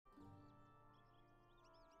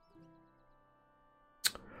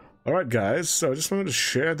Alright guys, so I just wanted to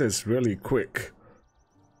share this really quick.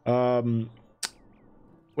 With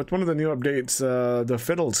one of the new updates, the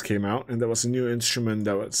fiddles came out, and there was a new instrument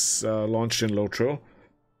that was launched in Lotro.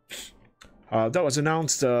 That was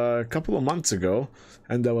announced a couple of months ago,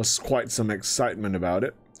 and there was quite some excitement about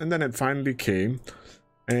it. And then it finally came,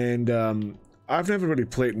 and I've never really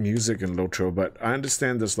played music in Lotro, but I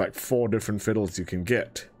understand there's like 4 different fiddles you can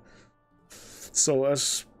get. So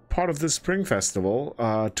as part of the Spring Festival,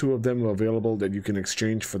 2 of them were available that you can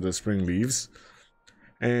exchange for the spring leaves.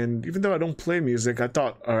 And even though I don't play music, I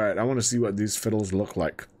thought, alright, I want to see what these fiddles look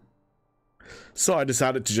like. So I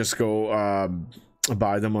decided to just go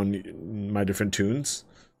buy them on my different tunes.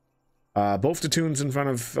 Both the tunes in front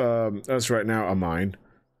of us right now are mine.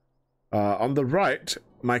 On the right,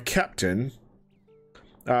 my captain,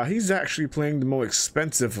 he's actually playing the more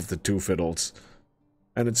expensive of the 2 fiddles.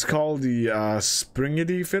 And it's called the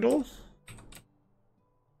Springedy fiddle?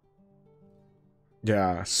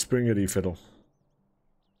 Yeah, Springedy fiddle.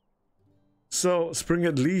 So,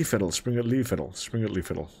 Springedly fiddle, Springedly fiddle, Springedly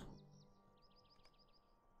fiddle.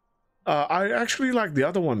 I actually like the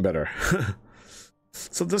other one better.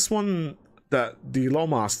 So this one that the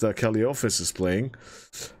Lawmaster Kellyofis is playing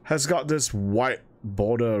has got this white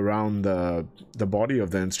border around the body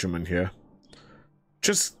of the instrument here.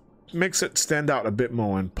 Just makes it stand out a bit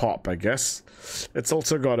more and pop, I guess. It's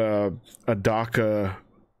also got a darker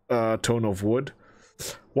tone of wood,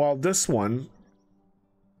 while this one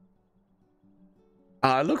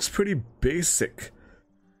looks pretty basic.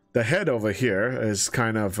 The head over here is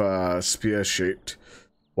kind of spear shaped,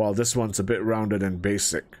 while this one's a bit rounded and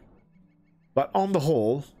basic. But on the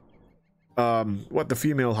whole, what the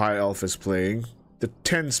female high elf is playing, the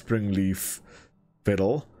 10 spring leaf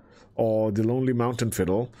fiddle or the Lonely Mountain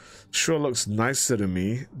fiddle, sure looks nicer to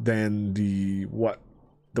me than the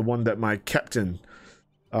one that my captain,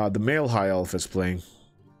 the male high elf, is playing.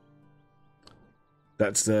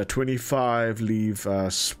 That's the 25 leaf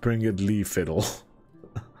springed leaf fiddle.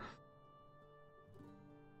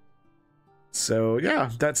 So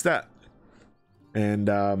yeah, that's that. And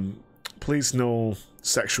please no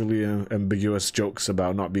sexually ambiguous jokes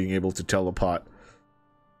about not being able to tell apart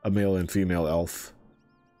a male and female elf,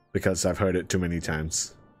 because I've heard it too many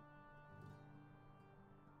times.